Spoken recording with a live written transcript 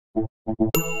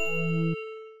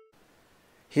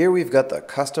Here we've got the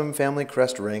custom family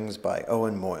crest rings by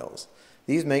Eoin Moyles.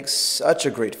 These make such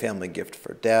a great family gift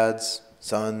for dads,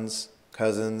 sons,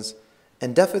 cousins,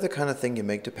 and definitely the kind of thing you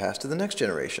make to pass to the next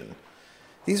generation.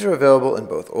 These are available in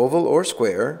both oval or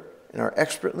square and are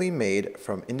expertly made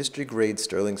from industry-grade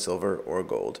sterling silver or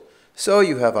gold, so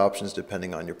you have options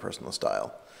depending on your personal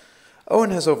style.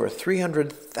 Eoin has over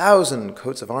 300,000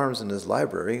 coats of arms in his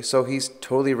library, so he's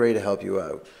totally ready to help you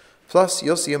out. Plus,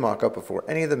 you'll see a mock-up before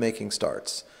any of the making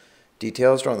starts.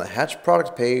 Details are on the Hatch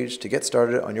product page to get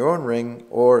started on your own ring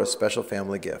or a special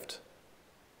family gift.